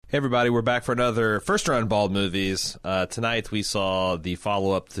Hey everybody, we're back for another First Run Bald Movies. Tonight we saw the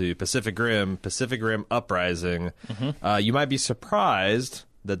follow-up to Pacific Rim Uprising. You might be surprised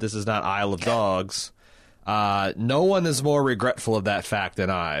that this is not Isle of Dogs. No one is more regretful of that fact than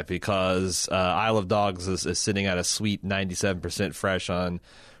I, because Isle of Dogs is sitting at a sweet 97% fresh on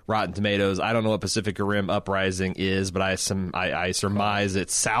Rotten Tomatoes. I don't know what Pacific Rim Uprising is, but I surmise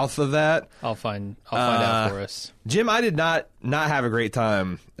it's south of that. I'll find out for us. Jim, I did not have a great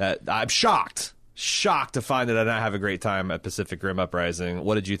time. I'm shocked to find that I did not have a great time at Pacific Rim Uprising.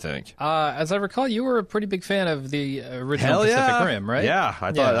 What did you think? As I recall, you were a pretty big fan of the original Pacific Rim, right? Yeah,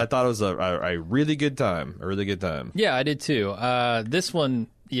 I thought it was a really good time. A really good time. Yeah, I did too. This one,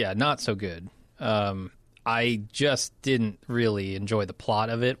 not so good. I just didn't really enjoy the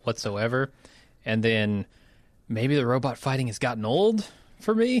plot of it whatsoever. And then maybe the robot fighting has gotten old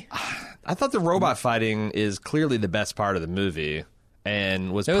for me. I thought the robot fighting is clearly the best part of the movie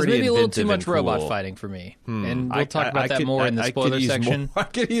and was there was pretty maybe a little too much cool. robot fighting for me. And we'll talk about that more in the spoiler section. I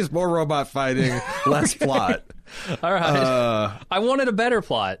could use more robot fighting, less plot. All right. I wanted a better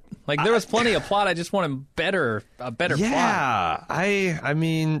plot. Like, there was plenty of plot. I just wanted a better plot. Yeah. I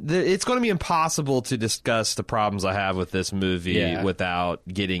mean, it's going to be impossible to discuss the problems I have with this movie without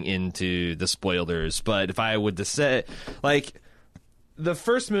getting into the spoilers. But if I would say, like, the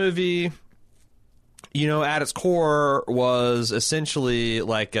first movie, you know, at its core was essentially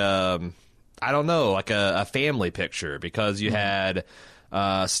like, I don't know, like a family picture, because you had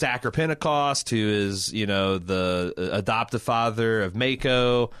Stacker Pentecost, who is, you know, the adoptive father of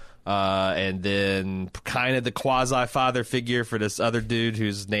Mako, and then kind of the quasi-father figure for this other dude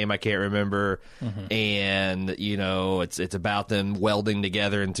whose name I can't remember. And, you know, it's about them welding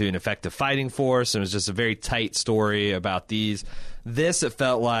together into an effective fighting force. And it was just a very tight story about these. This, it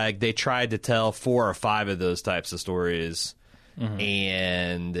felt like they tried to tell 4 or 5 of those types of stories,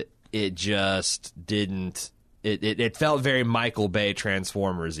 and it just didn't. It felt very Michael Bay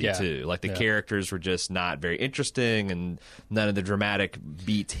Transformers-y, too. Like, the characters were just not very interesting, and none of the dramatic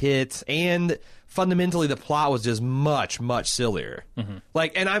beats hit. And fundamentally, the plot was just much, much sillier.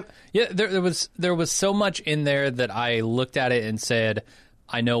 Like, and I'm... Yeah, there was so much in there that I looked at it and said,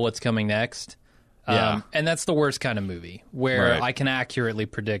 I know what's coming next. And that's the worst kind of movie, where I can accurately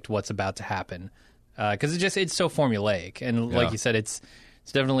predict what's about to happen. Because it's so formulaic. And like you said, it's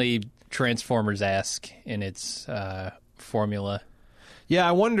definitely Transformers-esque in its formula. Yeah,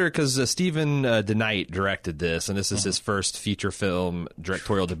 I wonder, because Stephen DeKnight directed this, and this is his first feature film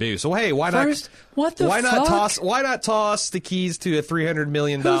directorial debut. So hey, why not toss the keys to a $300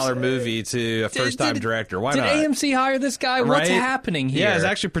 million movie to a first-time director? Why not? Did AMC hire this guy? Right? What's happening here? Yeah, it's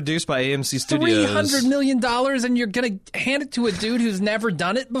actually produced by AMC Studios. $300 million, and you're gonna hand it to a dude who's never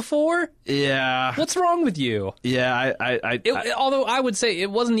done it before? Yeah. What's wrong with you? Yeah, although I would say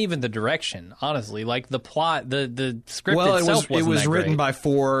it wasn't even the direction, honestly. Like, the plot, the script itself wasn't it was that written great. by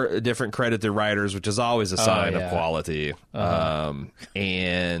 4 different credited writers, which is always a sign of quality.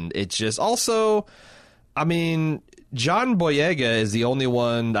 And it's just also, I mean, John Boyega is the only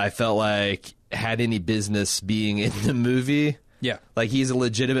one I felt like had any business being in the movie. Yeah. Like, he's a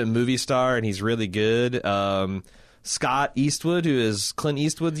legitimate movie star, and he's really good. Scott Eastwood, who is Clint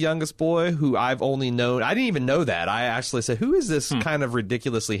Eastwood's youngest boy, who I've only known. I didn't even know that. I actually said, who is this kind of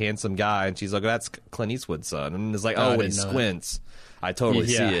ridiculously handsome guy? And she's like, that's Clint Eastwood's son. And it's like, when he squints, I totally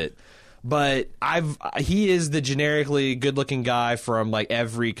see it. But he is the generically good-looking guy from, like,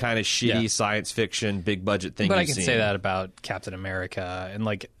 every kind of shitty science fiction, big-budget thing But you've I can seen. say that about Captain America, and,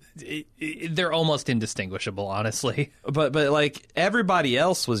 like, they're almost indistinguishable, honestly. But like, everybody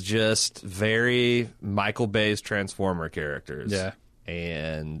else was just very Michael Bay's Transformer characters. Yeah.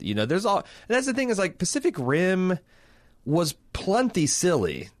 And, you know, that's the thing, is, like, Pacific Rim was plenty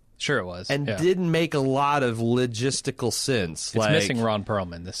silly. Sure it was. And didn't make a lot of logistical sense. It's missing Ron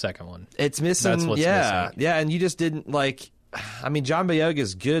Perlman, the second one. It's missing. That's what's missing. Yeah, and you just didn't, like... I mean, John Boyega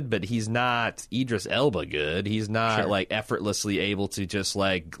is good, but he's not Idris Elba good. He's not, like, effortlessly able to just,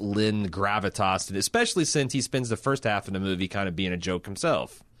 like, lend gravitas to it, especially since he spends the first half of the movie kind of being a joke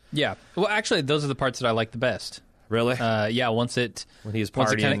himself. Yeah. Well, actually, those are the parts that I like the best. Really? Yeah, when he's once it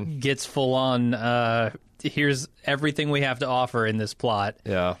partying. kind of gets full on, here's everything we have to offer in this plot.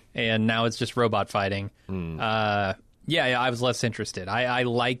 Yeah. And now it's just robot fighting. Yeah, I was less interested. I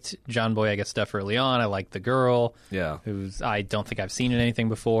liked John Boyega stuff early on. I liked the girl. Yeah. Who's I don't think I've seen in anything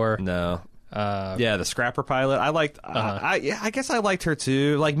before. No. Yeah, the Scrapper pilot. I liked. I guess I liked her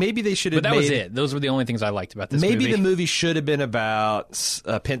too. Like, maybe they should have. But that was it. Those were the only things I liked about this. Maybe movie. the movie should have been about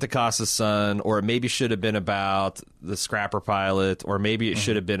Pentecost's son, or it maybe should have been about the Scrapper pilot, or maybe it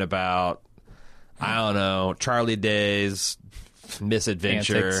should have been about, I don't know, Charlie Day's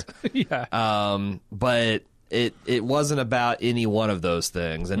misadventure. But it wasn't about any one of those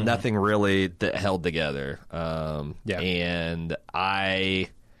things, and nothing really that held together. And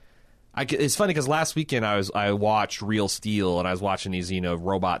it's funny because last weekend I watched Real Steel, and I was watching these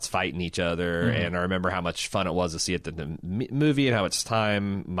robots fighting each other, and I remember how much fun it was to see it in the movie, and how much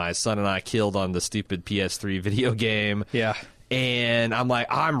time my son and I killed on the stupid PS3 video game. Yeah. And I'm like,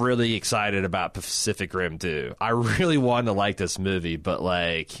 I'm really excited about Pacific Rim 2. I really wanted to like this movie, but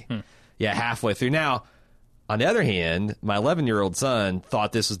halfway through now. On the other hand, my 11-year-old son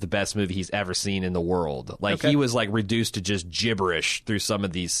thought this was the best movie he's ever seen in the world. He was reduced to just gibberish through some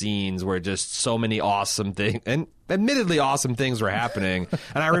of these scenes where just so many awesome things, and admittedly awesome things were happening.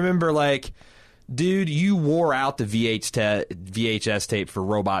 And I remember dude, you wore out the VHS tape for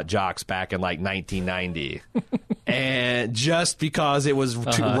Robot Jox back in 1990. And just because it was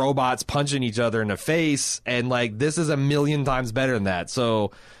two robots punching each other in the face, and this is a million times better than that.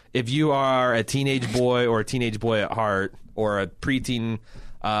 So if you are a teenage boy or a teenage boy at heart or a preteen,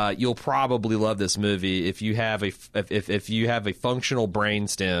 you'll probably love this movie. If you have if you have a functional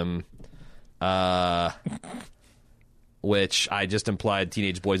brainstem, which I just implied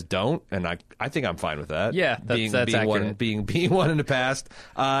teenage boys don't, and I think I'm fine with that. Yeah, that's accurate. Being one in the past.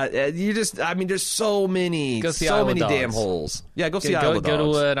 There's so many damn holes. Yeah, go see Isle of Dogs.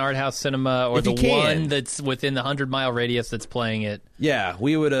 Go to an art house cinema or the one that's within the 100-mile radius that's playing it. Yeah,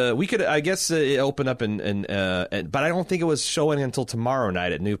 we could. I guess it opened up but I don't think it was showing until tomorrow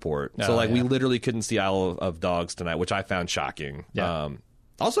night at Newport. So we literally couldn't see Isle of Dogs tonight, which I found shocking. Yeah.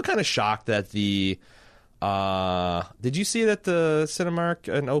 Also kind of shocked that the. Did you see it at the Cinemark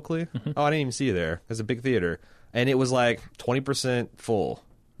in Oakley? Oh, I didn't even see you there. It's a big theater, and it was 20% full.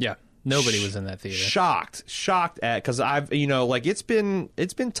 Yeah, nobody was in that theater. Shocked at, because I've it's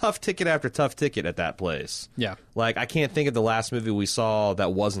been tough ticket after tough ticket at that place. Yeah, I can't think of the last movie we saw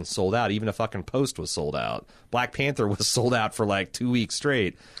that wasn't sold out. Even a fucking Post was sold out. Black Panther was sold out for 2 weeks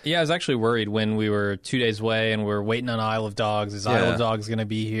straight. Yeah, I was actually worried when we were 2 days away and we were waiting on Isle of Dogs. Is Isle of Dogs going to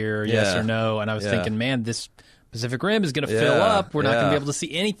be here? Yes or no? And I was thinking, man, this Pacific Rim is going to fill up. We're not going to be able to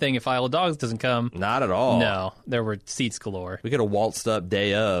see anything if Isle of Dogs doesn't come. Not at all. No, there were seats galore. We could have waltzed up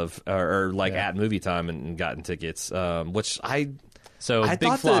day of or at movie time and gotten tickets, which I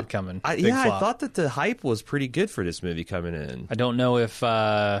big flop coming. I thought that the hype was pretty good for this movie coming in. I don't know if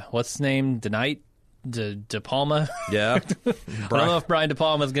what's his name, De Palma. Yeah, I don't know if Brian De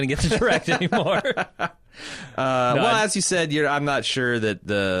Palma is going to get to direct anymore. As you said, I'm not sure that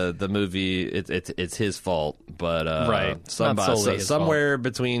the movie it's his fault, but somewhere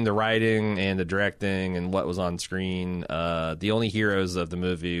between the writing and the directing and what was on screen, the only heroes of the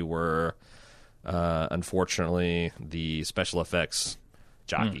movie were unfortunately the special effects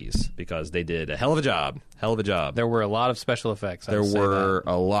jockeys, because they did a hell of a job. There were a lot of special effects. There were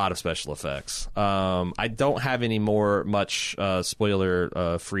a lot of special effects. I don't have any much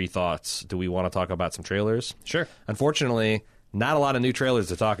spoiler free thoughts. Do we want to talk about some trailers? Sure. Unfortunately, not a lot of new trailers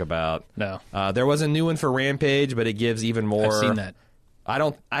to talk about. No. There was a new one for Rampage, but it gives even more. I've seen that. I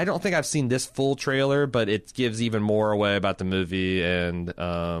don't think I've seen this full trailer, but it gives even more away about the movie, and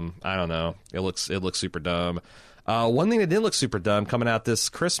I don't know. It looks super dumb. One thing that did look super dumb coming out this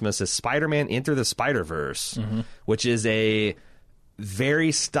Christmas is Spider-Man Enter the Spider-Verse, which is a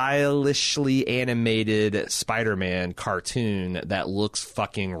very stylishly animated Spider-Man cartoon that looks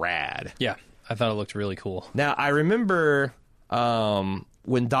fucking rad. Yeah, I thought it looked really cool. Now, I remember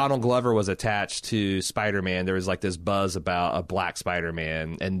when Donald Glover was attached to Spider-Man, there was this buzz about a black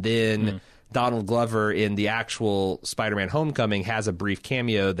Spider-Man, and then Donald Glover in the actual Spider-Man Homecoming has a brief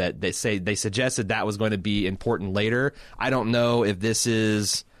cameo that they suggested that was going to be important later. I don't know if this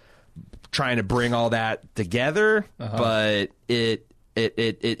is trying to bring all that together, but it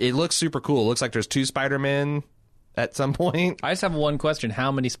looks super cool. It looks like there's two Spider-Men at some point. I just have one question.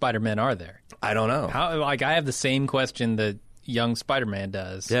 How many Spider-Men are there? I don't know. I have the same question that young Spider-Man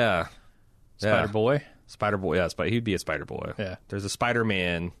does. Yeah. Spider-Boy? Spider-Boy, yeah. He'd be a Spider-Boy. Yeah. There's a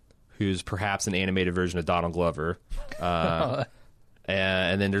Spider-Man who's perhaps an animated version of Donald Glover. And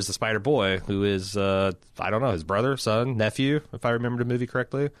then there's the Spider-Boy, who is, I don't know, his brother, son, nephew, if I remember the movie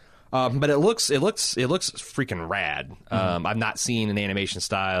correctly. But it looks freaking rad. I've not seen an animation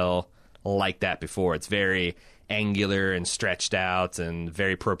style like that before. It's very angular and stretched out and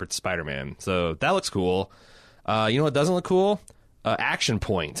very appropriate to Spider-Man. So that looks cool. You know what doesn't look cool? Action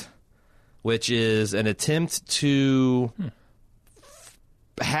Point, which is an attempt to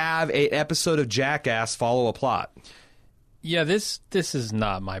have an episode of Jackass follow a plot. Yeah, this is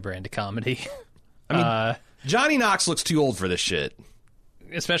not my brand of comedy. I mean, Johnny Knox looks too old for this shit.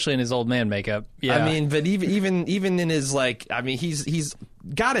 especially in his old man makeup. Yeah, I mean, but even in his like, I mean, he's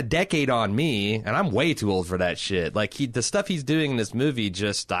got a decade on me, and I'm way too old for that shit. Like the stuff he's doing in this movie,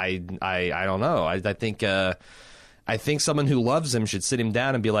 just I don't know. I think someone who loves him should sit him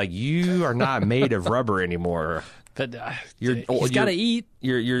down and be like, "You are not made of rubber anymore." But he's got to eat.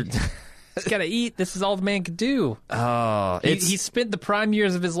 You're He's got to eat. This is all the man could do. Oh, he spent the prime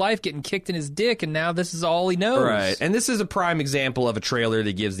years of his life getting kicked in his dick, and now this is all he knows. Right. And this is a prime example of a trailer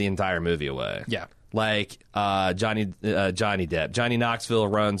that gives the entire movie away. Yeah. Like Johnny Depp. Johnny Knoxville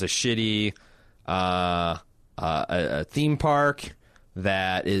runs a shitty a theme park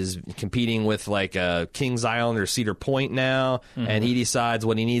that is competing with like Kings Island or Cedar Point now, and he decides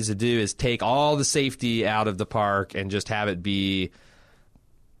what he needs to do is take all the safety out of the park and just have it be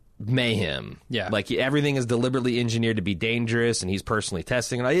mayhem. Yeah. Like everything is deliberately engineered to be dangerous, and he's personally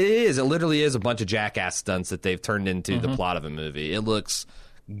testing it. It literally is a bunch of jackass stunts that they've turned into the plot of a movie. It looks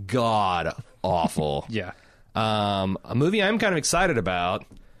god awful. Yeah. A movie I'm kind of excited about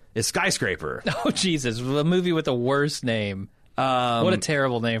is Skyscraper. Oh Jesus, a movie with a worse name. What a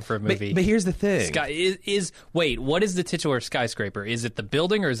terrible name for a movie. But here's the thing. Wait, what is the titular Skyscraper? Is it The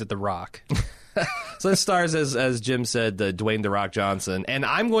Building or is it The Rock? So this stars, as Jim said, Dwayne "The Rock" Johnson. And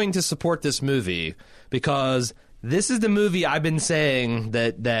I'm going to support this movie because this is the movie I've been saying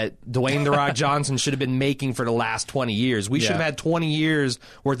that Dwayne "The Rock" Johnson should have been making for the last 20 years. We should have had 20 years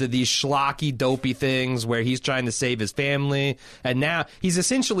worth of these schlocky, dopey things where he's trying to save his family. And now he's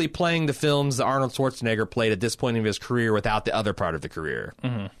essentially playing the films that Arnold Schwarzenegger played at this point in his career without the other part of the career.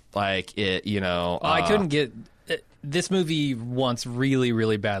 Like, it, you know... I couldn't get... This movie wants really,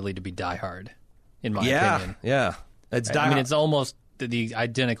 really badly to be Die Hard, in my opinion. Yeah, it's Die I mean, Hard. it's almost the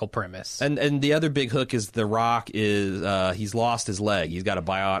identical premise. And the other big hook is The Rock is he's lost his leg. He's got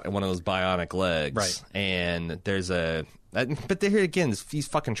one of those bionic legs. Right. And there's but here again, these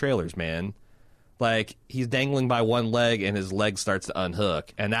fucking trailers, man. Like he's dangling by one leg and his leg starts to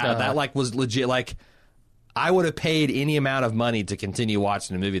unhook. And that like was legit. Like I would have paid any amount of money to continue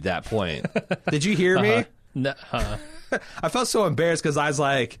watching the movie at that point. Did you hear me? No, I felt so embarrassed because I was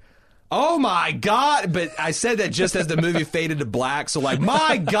like, oh my God. But I said that just as the movie faded to black. So like,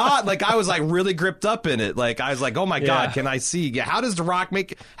 my God, like I was like really gripped up in it. Like I was like, oh my God, can I see? How does The Rock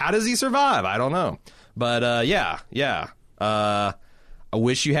how does he survive? I don't know. But yeah. I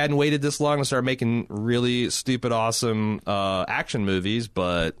wish you hadn't waited this long to start making really stupid, awesome action movies.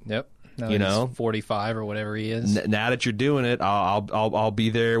 But yep. No, you know, 45 or whatever he is. Now that you're doing it, I'll be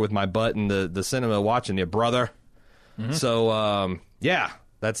there with my butt in the cinema watching you, brother. So yeah,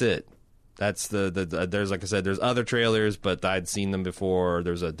 that's it. That's there's like I said, there's other trailers, but I'd seen them before.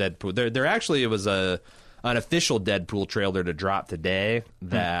 There's a Deadpool. There actually it was an official Deadpool trailer to drop today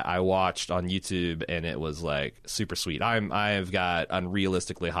that I watched on YouTube, and it was like super sweet. I've got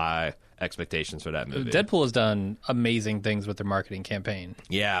unrealistically high expectations for that movie. Deadpool has done amazing things with their marketing campaign.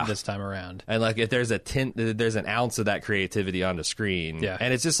 Yeah, this time around. And like if there's an ounce of that creativity on the screen. Yeah,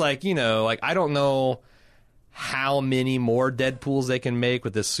 and it's just like, you know, like I don't know how many more Deadpools they can make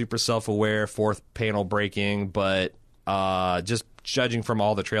with this super self-aware fourth panel breaking, but just judging from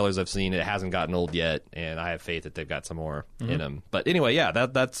all the trailers I've seen, it hasn't gotten old yet, and I have faith that they've got some more in them. But anyway, yeah,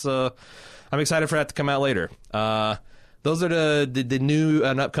 that's I'm excited for that to come out later. Those are the new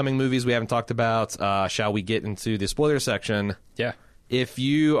and upcoming movies we haven't talked about. Shall we get into the spoiler section? Yeah. If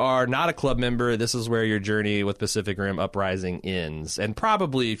you are not a club member, this is where your journey with Pacific Rim Uprising ends, and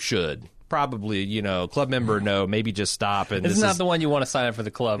probably should. Probably, you know, club member, no, maybe just stop. And this is not the one you want to sign up for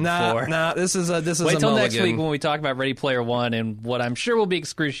the club for. Nah, this is Wait till mulligan. next week when we talk about Ready Player One and what I'm sure will be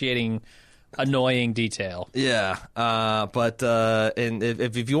excruciating, annoying detail. Yeah, but and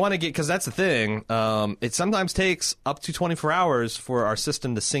if you want to get, because that's the thing, it sometimes takes up to 24 hours for our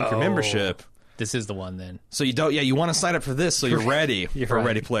system to sync your membership. This is the one then. So you want to sign up for this so you're ready for right.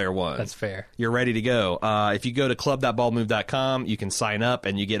 Ready Player One. That's fair. You're ready to go. If you go to club.baldmove.com, you can sign up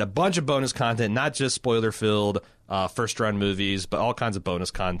and you get a bunch of bonus content, not just spoiler-filled first-run movies, but all kinds of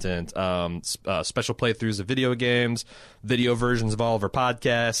bonus content, special playthroughs of video games, video versions of all of our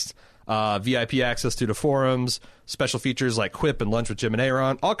podcasts, VIP access to the forums, special features like Quip and Lunch with Jim and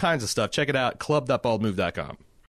Aaron, all kinds of stuff. Check it out, club.baldmove.com.